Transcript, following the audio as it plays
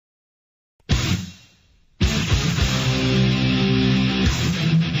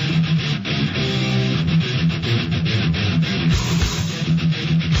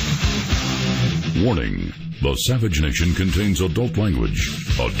Warning: the Savage Nation contains adult language,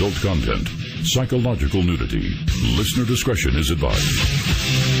 adult content, psychological nudity. Listener discretion is advised.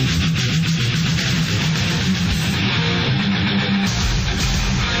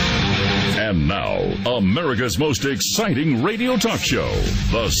 And now, America's most exciting radio talk show,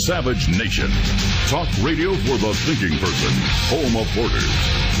 The Savage Nation. Talk radio for the thinking person, home of borders,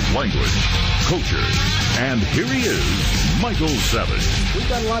 language, culture. And here he is, Michael Savage. We've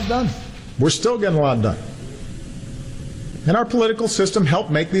got a lot done. We're still getting a lot done. And our political system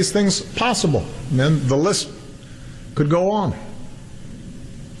helped make these things possible. And then the list could go on.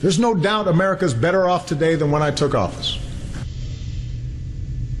 There's no doubt America's better off today than when I took office.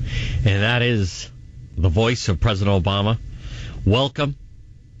 And that is the voice of President Obama. Welcome.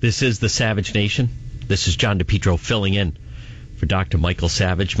 This is the Savage Nation. This is John DePetro filling in for Dr. Michael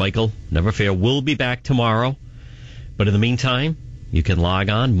Savage. Michael, never fear, we'll be back tomorrow. But in the meantime, you can log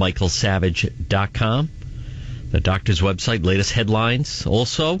on, michaelsavage.com, the doctor's website, latest headlines.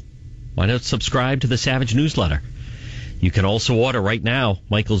 Also, why not subscribe to the Savage newsletter? You can also order right now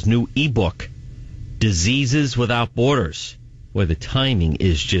Michael's new ebook, Diseases Without Borders, where the timing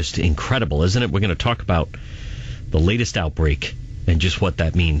is just incredible, isn't it? We're going to talk about the latest outbreak and just what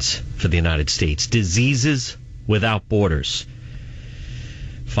that means for the United States. Diseases Without Borders.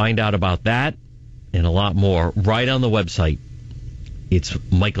 Find out about that and a lot more right on the website. It's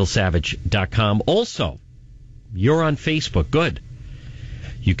michaelsavage.com. Also, you're on Facebook. Good.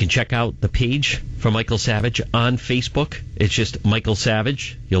 You can check out the page for Michael Savage on Facebook. It's just Michael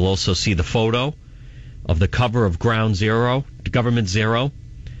Savage. You'll also see the photo of the cover of Ground Zero, Government Zero.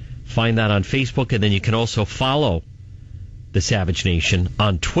 Find that on Facebook, and then you can also follow the Savage Nation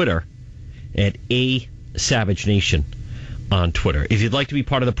on Twitter at @SavageNation on Twitter. If you'd like to be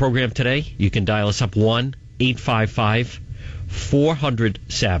part of the program today, you can dial us up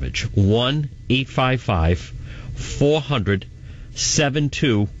 1-855-400-SAVAGE.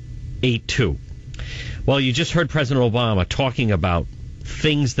 1-855-400-7282. Well, you just heard President Obama talking about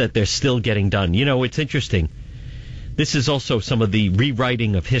things that they're still getting done. You know, it's interesting. This is also some of the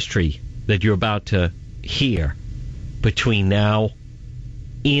rewriting of history that you're about to hear between now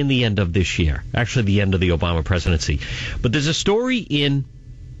and the end of this year. Actually, the end of the Obama presidency. But there's a story in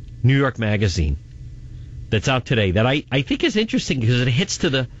New York Magazine that's out today that I think is interesting because it hits to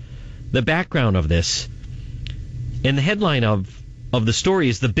the background of this. And the headline of the story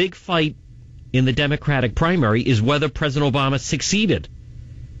is, the big fight in the Democratic primary is whether President Obama succeeded.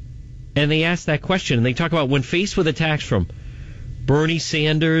 And they ask that question, and they talk about when faced with attacks from Bernie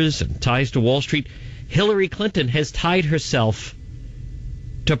Sanders and ties to Wall Street, Hillary Clinton has tied herself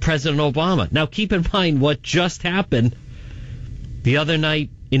to President Obama. Now, keep in mind what just happened the other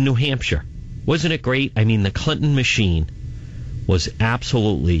night in New Hampshire. Wasn't it great? I mean, the Clinton machine was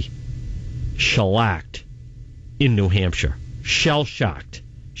absolutely shellacked in New Hampshire. Shell-shocked.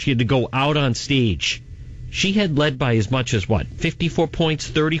 She had to go out on stage. She had led by as much as, 54 points,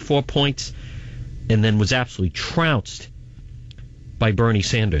 34 points, and then was absolutely trounced by Bernie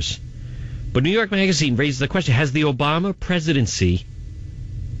Sanders. But New York Magazine raises the question, has the Obama presidency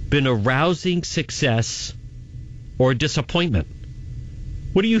been a rousing success or a disappointment?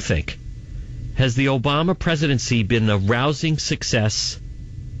 What do you think? Has the Obama presidency been a rousing success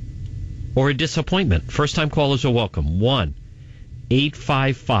or a disappointment? First-time callers are welcome.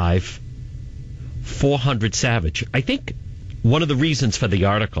 1-855-400-SAVAGE. I think one of the reasons for the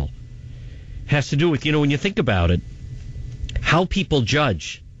article has to do with, when you think about it, how people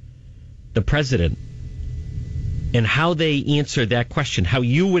judge the president and how they answer that question, how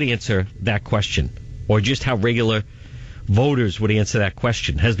you would answer that question, or just how regular voters would answer that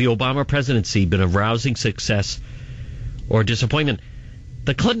question. Has the Obama presidency been a rousing success or disappointment?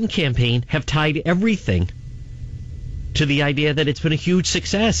 The Clinton campaign have tied everything to the idea that it's been a huge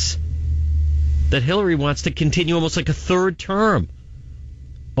success, that Hillary wants to continue almost like a third term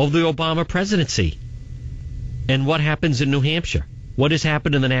of the Obama presidency. And what happens in New Hampshire? What has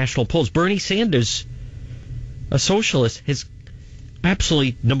happened in the national polls? Bernie Sanders, a socialist, has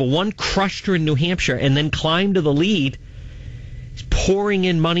absolutely, number one, crushed her in New Hampshire and then climbed to the lead. He's pouring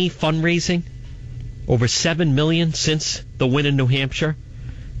in money, fundraising, over $7 million since the win in New Hampshire.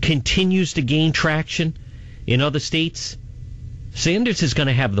 Continues to gain traction in other states. Sanders is going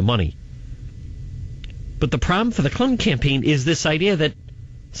to have the money. But the problem for the Clinton campaign is this idea that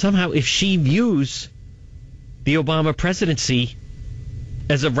somehow if she views the Obama presidency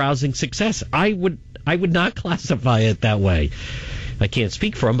as a rousing success, I would not classify it that way. I can't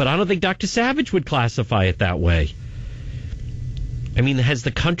speak for him, but I don't think Dr. Savage would classify it that way. I mean, has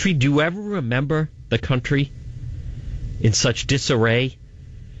the country, do you ever remember the country in such disarray?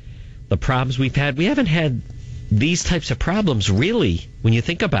 the problems we've had. We haven't had these types of problems, really, when you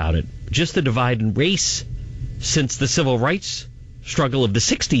think about it. Just the divide and race since the civil rights struggle of the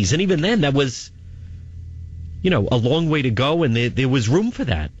 60s. And even then, that was, a long way to go, and there was room for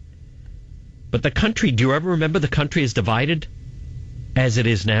that. But the country, do you ever remember the country is divided as it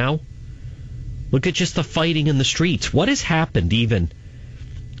is now? Look at just the fighting in the streets. What has happened even?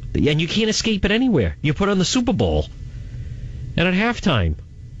 And you can't escape it anywhere. You put on the Super Bowl. And at halftime,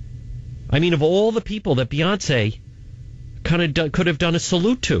 I mean, of all the people that Beyonce could have done a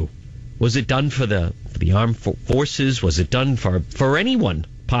salute to, was it done for the armed forces? Was it done for anyone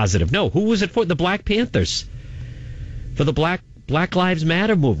positive? No. Who was it for? The Black Panthers. For the Black Lives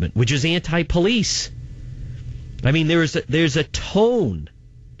Matter movement, which is anti-police. I mean, there's a tone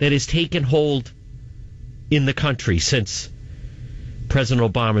that has taken hold in the country since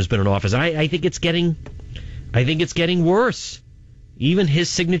President Obama's been in office. I think it's getting worse. Even his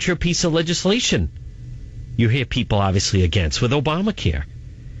signature piece of legislation, you hear people obviously against, with Obamacare.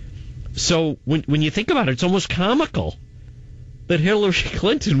 So when you think about it, it's almost comical that Hillary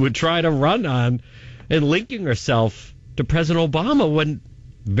Clinton would try to run on and linking herself to President Obama when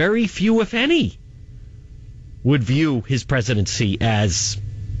very few, if any, would view his presidency as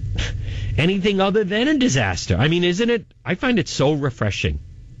anything other than a disaster. I mean, isn't it? I find it so refreshing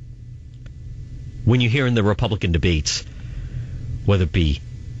when you hear in the Republican debates, whether it be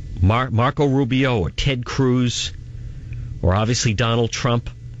Marco Rubio or Ted Cruz or obviously Donald Trump,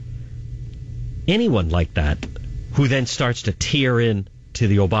 anyone like that who then starts to tear in to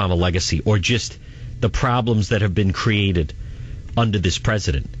the Obama legacy or just the problems that have been created under this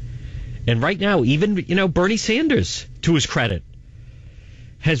president. And right now, even, Bernie Sanders, to his credit,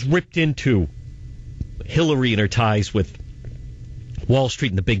 has ripped into Hillary and her ties with Wall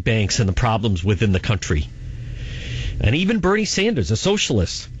Street and the big banks and the problems within the country. And even Bernie Sanders, a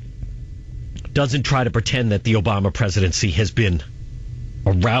socialist, doesn't try to pretend that the Obama presidency has been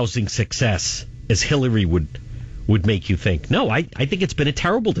a rousing success, as Hillary would make you think. No, I think it's been a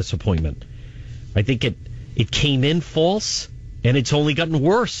terrible disappointment. I think it came in false, and it's only gotten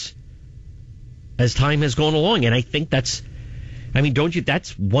worse as time has gone along. And I think that's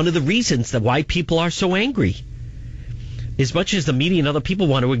one of the reasons that why people are so angry. As much as the media and other people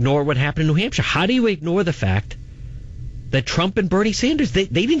want to ignore what happened in New Hampshire, how do you ignore the fact that Trump and Bernie Sanders, they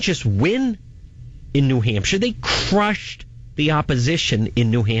didn't just win in New Hampshire, they crushed the opposition in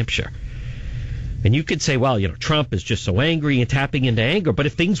New Hampshire. And you could say, well, Trump is just so angry and tapping into anger. But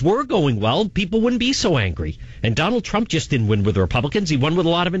if things were going well, people wouldn't be so angry. And Donald Trump just didn't win with the Republicans. He won with a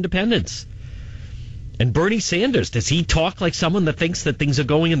lot of independents. And Bernie Sanders, does he talk like someone that thinks that things are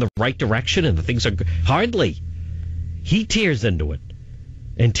going in the right direction and that things are... Hardly. He tears into it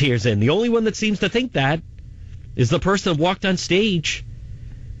and tears in. The only one that seems to think that is the person that walked on stage.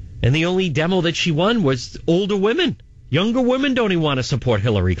 And the only demo that she won was older women. Younger women don't even want to support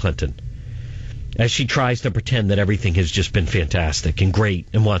Hillary Clinton, as she tries to pretend that everything has just been fantastic and great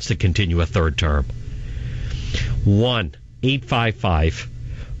and wants to continue a third term.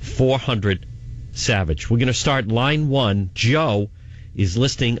 1-855-400-SAVAGE. We're going to start line one. Joe is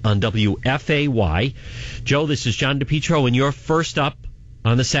listening on WFAY. Joe, this is John DePetro, and you're first up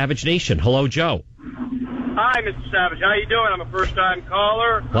on the Savage Nation. Hello, Joe. Hi, Mr. Savage. How you doing? I'm a first-time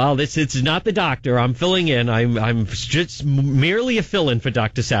caller. Well, it's not the doctor. I'm filling in. I'm just merely a fill-in for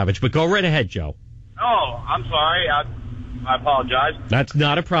Dr. Savage, but go right ahead, Joe. Oh, I'm sorry. I apologize. That's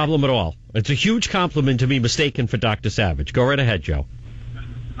not a problem at all. It's a huge compliment to be mistaken for Dr. Savage. Go right ahead, Joe.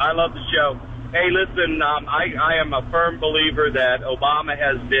 I love the show. Hey, listen, I am a firm believer that Obama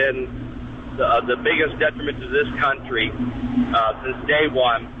has been the biggest detriment to this country since day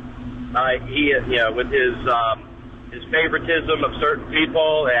one. He, with his favoritism of certain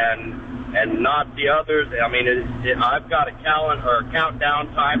people and not the others. I mean, I've got a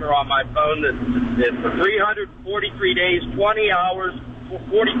countdown timer on my phone that's for 343 days, 20 hours,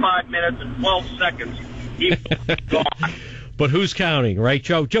 45 minutes, and 12 seconds. He's gone. But who's counting, right,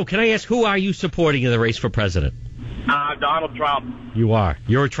 Joe? Joe, can I ask, who are you supporting in the race for president? Donald Trump. You are.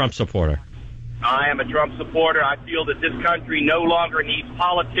 You're a Trump supporter. I am a Trump supporter. I feel that this country no longer needs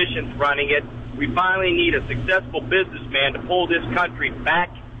politicians running it. We finally need a successful businessman to pull this country back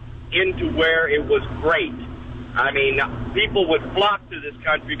into where it was great. I mean, people would flock to this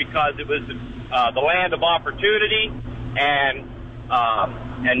country because it was the land of opportunity, and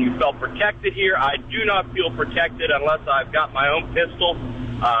you felt protected here. I do not feel protected unless I've got my own pistol.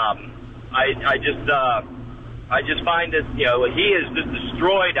 I just find that he has just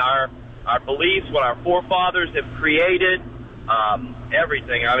destroyed our beliefs, what our forefathers have created,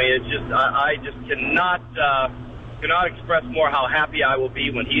 everything. I mean, it's just I just cannot cannot express more how happy I will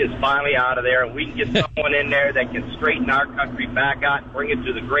be when he is finally out of there and we can get someone in there that can straighten our country back out and bring it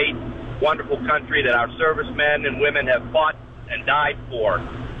to the great, wonderful country that our servicemen and women have fought and died for.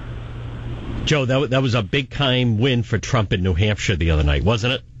 Joe, that was a big-time win for Trump in New Hampshire the other night,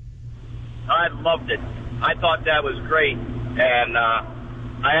 wasn't it? I loved it. I thought that was great. And I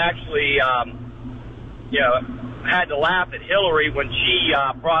actually, had to laugh at Hillary when she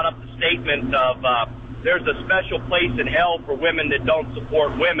brought up the statement of there's a special place in hell for women that don't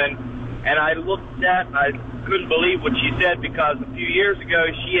support women. And I couldn't believe what she said, because a few years ago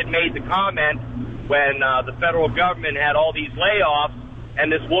she had made the comment when the federal government had all these layoffs,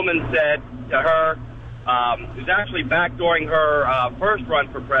 and this woman said to her, who's actually back during her first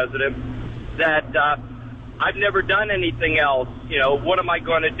run for president, that I've never done anything else. What am I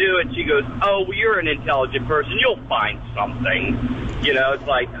going to do? And she goes, oh, well, you're an intelligent person. You'll find something. It's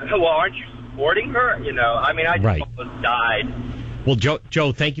like, well, aren't you supporting her? I just Right. almost died. Well,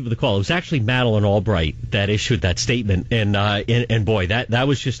 Joe, thank you for the call. It was actually Madeleine Albright that issued that statement, and boy, that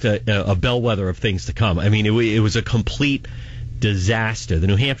was just a bellwether of things to come. I mean, it was a complete disaster. The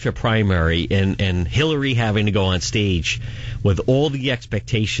New Hampshire primary and Hillary having to go on stage with all the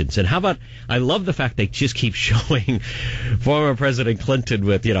expectations. And how about, I love the fact they just keep showing former President Clinton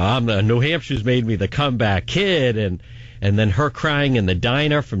with, New Hampshire's made me the comeback kid, and then her crying in the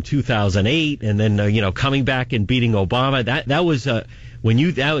diner from 2008, and then coming back and beating Obama. That was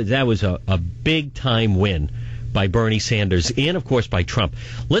a big time win by Bernie Sanders and, of course, by Trump.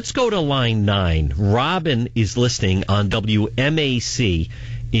 Let's go to line 9. Robin is listening on WMAC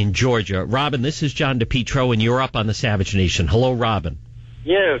in Georgia. Robin, this is John DePetro, and you're up on the Savage Nation. Hello, Robin.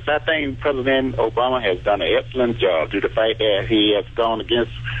 Yes, I think President Obama has done an excellent job due to the fact that he has gone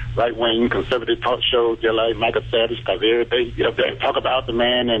against right-wing conservative talk shows just like Michael Savage, because every day you have to talk about the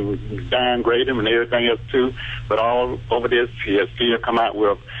man and downgrade him and everything else too. But all over this, he has still come out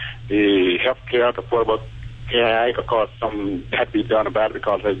with the health care, the affordable care. Of course, something had to be done about it,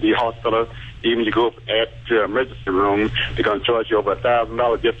 because at the hospital, even you go up to the emergency room, they're going to charge you over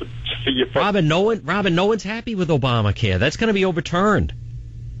 $1,000 just to see your face. Robin, no one's happy with Obamacare. That's going to be overturned.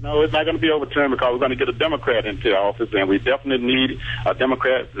 No, it's not going to be overturned, because we're going to get a Democrat into office, and we definitely need a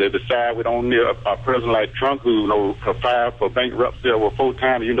Democrat to decide. We don't need a president like Trump who filed for bankruptcy over 4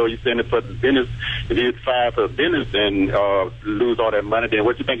 times. You send it for the business. If he filed for business and lose all that money, then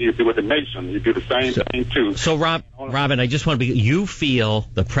what you think he'd do with the nation? He'd do the same thing too. So, Robin, I just want to be. You feel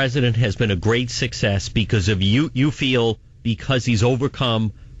the president has been a great success because of you. You feel because he's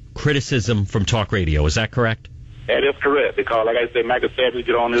overcome criticism from talk radio. Is that correct? That is correct, because like I said, Michael Savage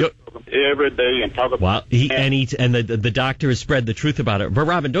get on this program every day and talk about. Well, the doctor has spread the truth about it. But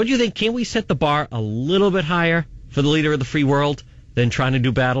Robin, don't you think, can we set the bar a little bit higher for the leader of the free world than trying to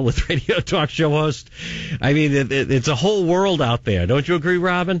do battle with radio talk show hosts? I mean, it's a whole world out there. Don't you agree,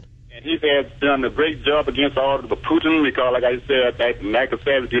 Robin? And he has done a great job against all of the Putin, because like I said, that Michael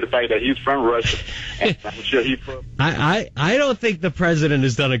Savage due to the fact that he's from Russia. And I'm sure he's from. I don't think the president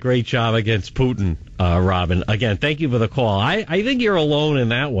has done a great job against Putin, Robin. Again, thank you for the call. I think you're alone in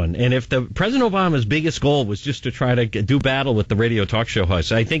that one. And if the President Obama's biggest goal was just to try to do battle with the radio talk show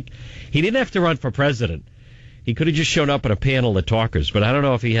hosts, I think he didn't have to run for president. He could have just shown up at a panel of talkers, but I don't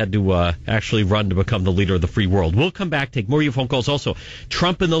know if he had to actually run to become the leader of the free world. We'll come back, take more of your phone calls. Also,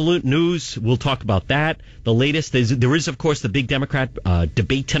 Trump in the news, we'll talk about that. The latest, there is, of course, the big Democrat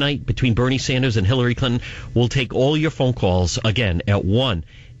debate tonight between Bernie Sanders and Hillary Clinton. We'll take all your phone calls, again, at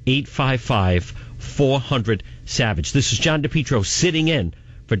 1-855-400-SAVAGE. This is John DePetro sitting in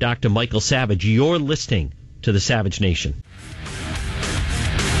for Dr. Michael Savage. You're listening to the Savage Nation.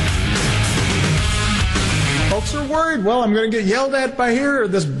 Folks are worried. Well, I'm going to get yelled at by here, or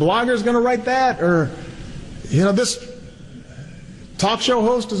this blogger's going to write that, or, this talk show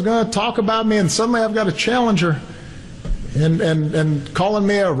host is going to talk about me, and suddenly I've got a challenger and calling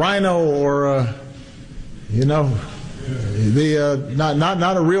me a rhino, or, not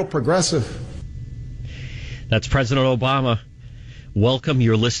a real progressive. That's President Obama. Welcome.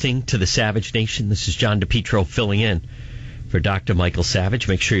 You're listening to the Savage Nation. This is John DePetro filling in for Dr. Michael Savage.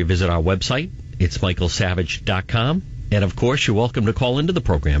 Make sure you visit our website. It's michaelsavage.com. And, of course, you're welcome to call into the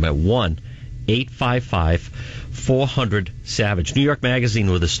program at 1-855-400-SAVAGE. New York Magazine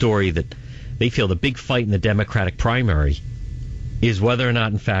with a story that they feel the big fight in the Democratic primary is whether or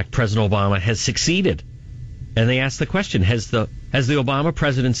not, in fact, President Obama has succeeded. And they ask the question, has the Obama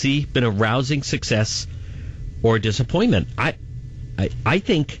presidency been a rousing success or disappointment? I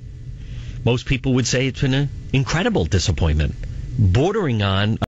think most people would say it's been an incredible disappointment, bordering on